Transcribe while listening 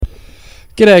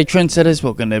G'day trendsetters,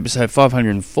 welcome to episode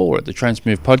 504 of the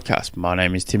Trainsmooth podcast. My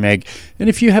name is Tim Egg, and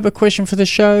if you have a question for the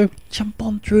show, jump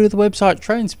on through to the website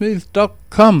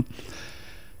trainsmooth.com.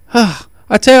 I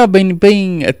tell you, I've been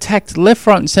being attacked left,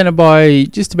 right and centre by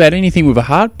just about anything with a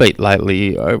heartbeat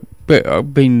lately.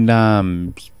 I've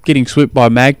been getting swooped by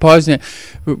magpies. Now,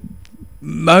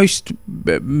 most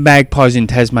magpies in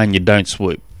Tasmania don't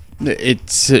swoop.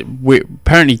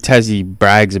 Apparently Tassie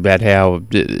brags about how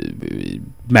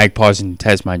magpies in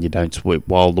Tasmania don't swoop,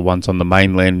 while the ones on the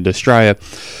mainland Australia,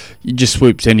 it just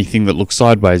swoops anything that looks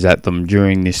sideways at them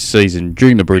during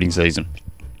the breeding season.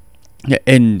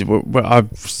 And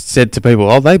I've said to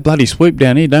people, they bloody swoop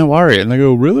down here, don't worry. And they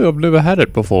go, really? I've never had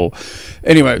it before.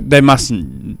 Anyway, they must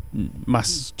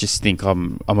just think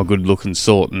I'm a good looking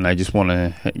sort, and they just want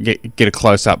to get a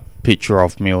close up picture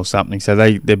of me or something. So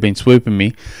they've been swooping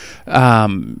me.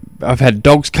 I've had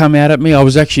dogs come out at me. I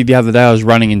was actually, the other day, I was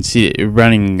running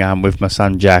with my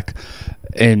son Jack,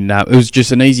 and it was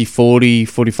just an easy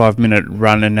 45 minute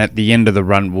run. And at the end of the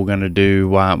run, we're going to do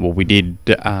we did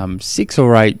 6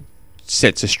 or 8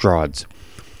 sets of strides,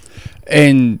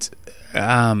 and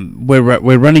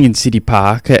we're running in City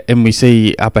Park, and we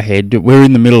see up ahead, we're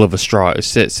in the middle of a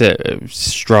set of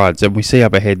strides, and we see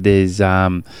up ahead there's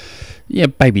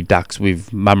baby ducks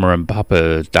with mama and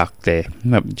papa duck there,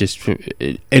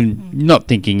 and not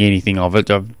thinking anything of it.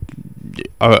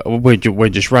 We're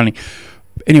just running.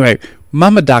 Anyway,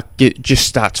 mama duck just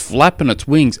starts flapping its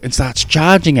wings and starts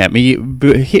charging at me.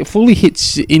 It fully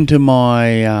hits into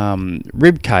my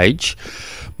rib cage.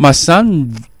 My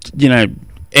son,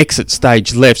 exits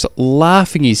stage left,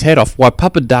 laughing his head off, while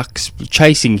Papa Duck's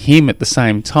chasing him at the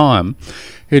same time.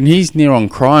 And he's near on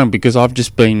crying because I've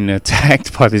just been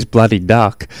attacked by this bloody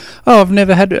duck. I've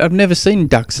never seen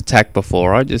ducks attacked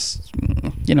before. I just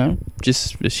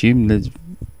assume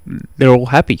they're all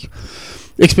happy.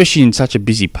 Especially in such a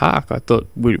busy park. I thought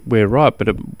we're right, but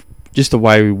just the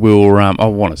way we were, I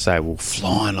want to say we were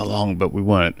flying along, but we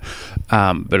weren't.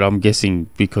 But I'm guessing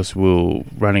because we were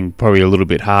running probably a little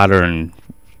bit harder and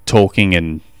talking,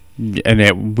 and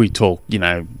we talk,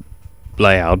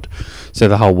 loud, so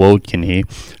the whole world can hear.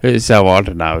 So I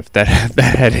don't know if that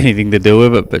had anything to do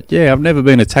with it, but yeah, I've never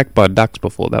been attacked by ducks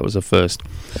before. That was a first.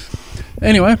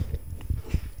 Anyway,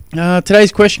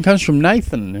 today's question comes from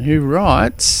Nathan, who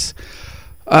writes,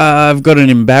 I've got an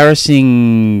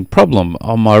embarrassing problem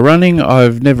on my running.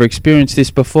 I've never experienced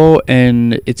this before,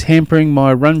 and it's hampering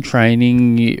my run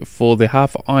training for the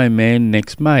half Ironman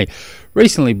next May.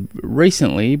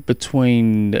 Recently,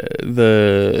 between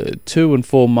the 2 and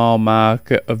 4 mile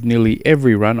mark of nearly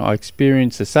every run, I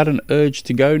experience a sudden urge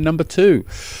to go number 2.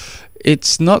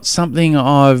 It's not something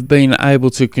I've been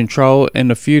able to control,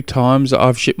 and a few times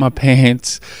I've shit my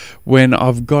pants when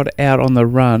I've got out on the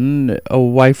run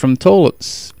away from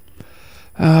toilets.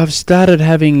 I've started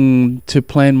having to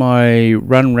plan my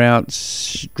run routes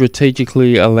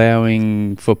strategically,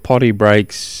 allowing for potty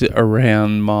breaks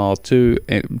around mile 2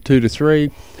 to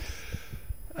 3.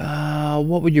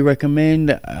 What would you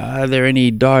recommend? Are there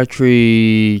any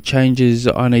dietary changes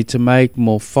I need to make?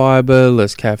 More fibre,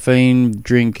 less caffeine. I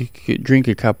drink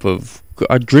a cup of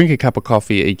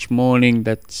coffee each morning.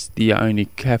 That's the only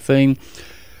caffeine.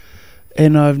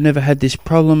 And I've never had this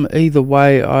problem. Either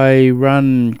way, I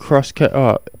run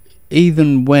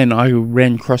even when I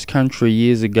ran cross country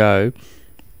years ago,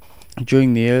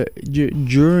 during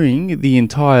the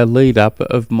entire lead up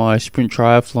of my sprint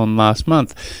triathlon last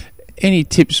month. Any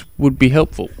tips would be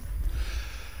helpful.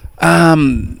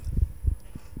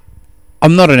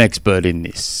 I'm not an expert in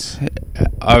this.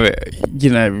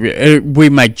 We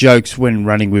make jokes when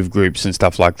running with groups and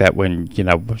stuff like that, when,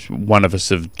 one of us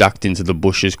have ducked into the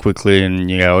bushes quickly and,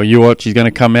 you watch, he's going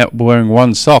to come out wearing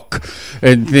one sock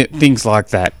and things like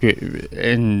that.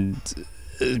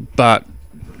 But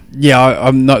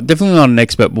I'm definitely not an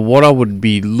expert, but what I would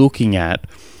be looking at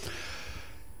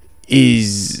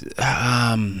is,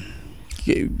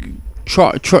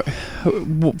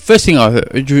 first thing I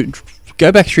heard,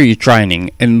 go back through your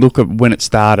training and look at when it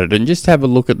started, and just have a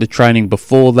look at the training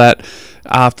before that,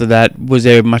 after that. Was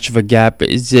there much of a gap?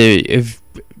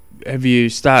 Have you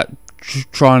start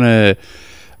trying to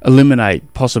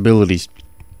eliminate possibilities?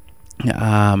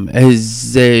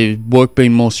 Has their work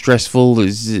been more stressful?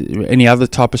 Is any other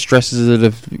type of stresses that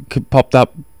have popped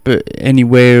up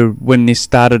anywhere when this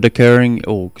started occurring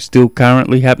or still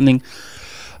currently happening?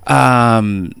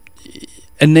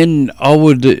 And then I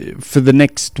would, for the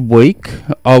next week,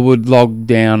 I would log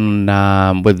down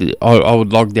I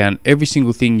would log down every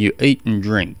single thing you eat and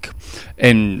drink,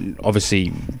 and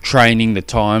obviously training, the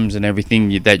times and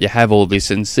everything that you have, all this,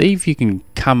 and see if you can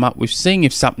come up with, seeing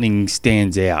if something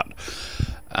stands out.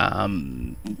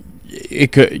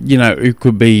 It could, it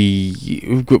could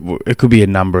be a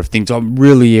number of things. I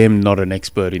really am not an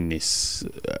expert in this,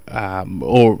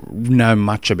 or know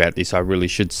much about this. I really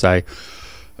should say.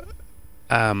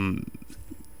 I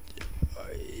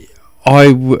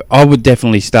would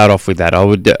definitely start off with that. I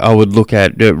would look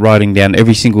at writing down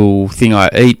every single thing I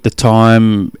eat, the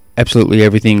time, absolutely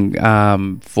everything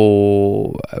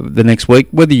for the next week.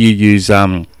 Whether you use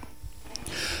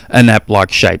an app like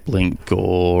ShapeLink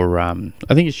or I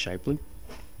think it's ShapeLink,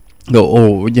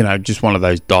 or just one of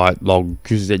those diet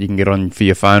logs that you can get on for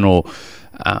your phone, or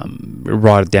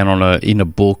write it down in a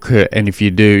book. And if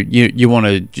you do, you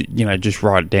want to just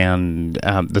write down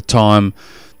the time,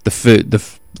 the food,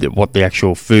 what the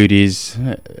actual food is,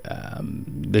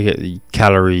 the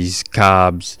calories,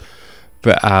 carbs,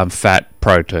 fat,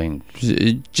 protein,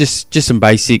 just some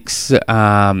basics,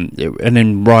 and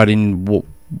then write in what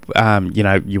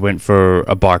you went for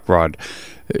a bike ride,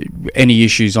 any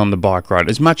issues on the bike ride,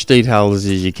 as much detail as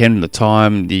you can, the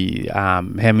time, the how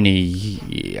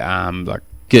many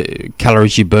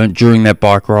calories you burnt during that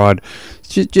bike ride.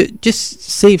 Just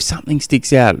see if something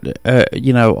sticks out.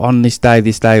 On this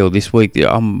day or this week,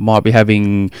 I might be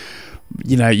having,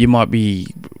 you might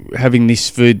be having this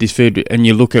food, and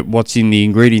you look at what's in the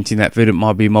ingredients in that food. It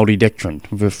might be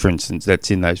maltodextrin, for instance,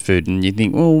 that's in those food, and you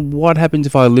think, well, what happens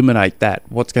if I eliminate that?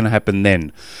 What's going to happen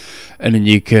then? And then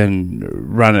you can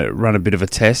run a bit of a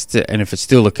test, and if it's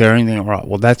still occurring, then all right,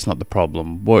 well, that's not the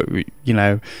problem. I'm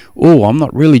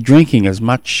not really drinking as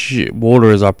much water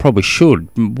as I probably should.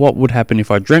 What would happen if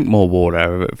I drank more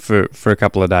water for a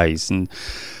couple of days? And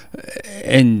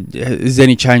is there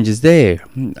any changes there?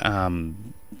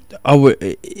 I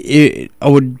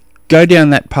would go down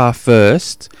that path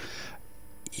first.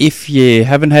 If you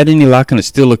haven't had any luck and it's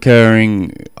still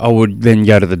occurring, I would then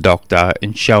go to the doctor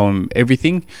and show him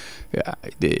everything.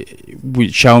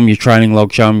 Show him your training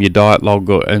log, show him your diet log,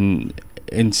 and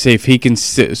see if he can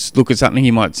look at something.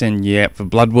 He might send you out for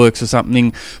blood works or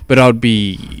something, but I'd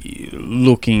be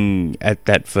looking at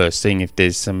that first, seeing if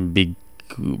there's some big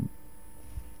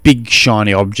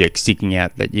shiny object sticking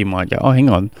out that you might go, oh, hang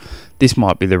on, this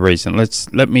might be the reason.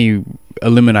 Let me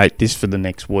eliminate this for the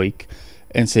next week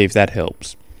and see if that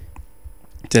helps.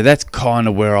 So that's kind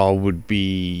of where I would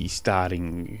be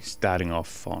starting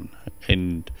off on,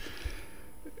 and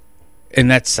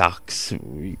that sucks.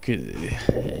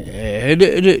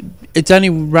 It's only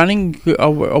running. I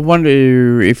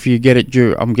wonder if you get it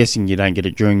I'm guessing you don't get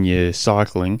it during your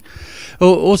cycling.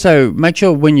 Also, make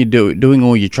sure when you're doing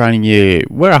all your training, you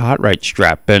wear a heart rate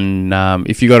strap, and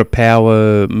if you got a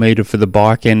power meter for the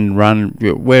bike and run,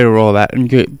 wear all that,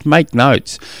 and make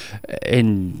notes,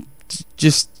 and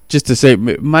just to see.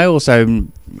 May also,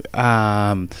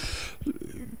 I'd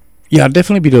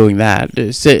definitely be doing that.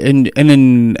 And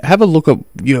then have a look at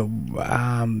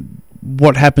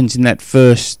what happens in that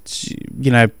first,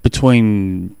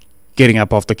 between getting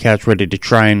up off the couch ready to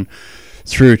train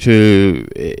through to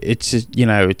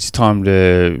it's time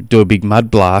to do a big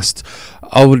mud blast.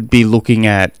 I would be looking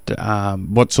at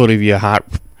what sort of your heart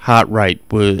rate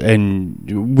was,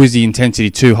 and was the intensity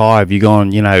too high? Have you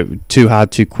gone too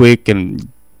hard too quick, and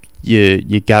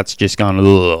your gut's just gone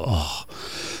ugh?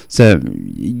 So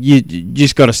you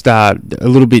just got to start a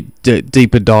little bit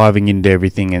deeper diving into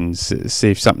everything and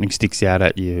see if something sticks out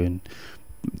at you,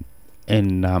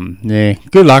 and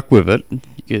good luck with it.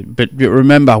 But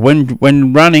remember,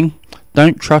 when running,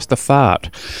 don't trust a fart.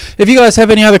 If you guys have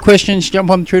any other questions, jump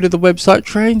on through to the website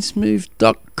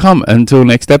trainsmooth.com. Until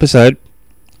next episode,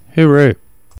 hooroo.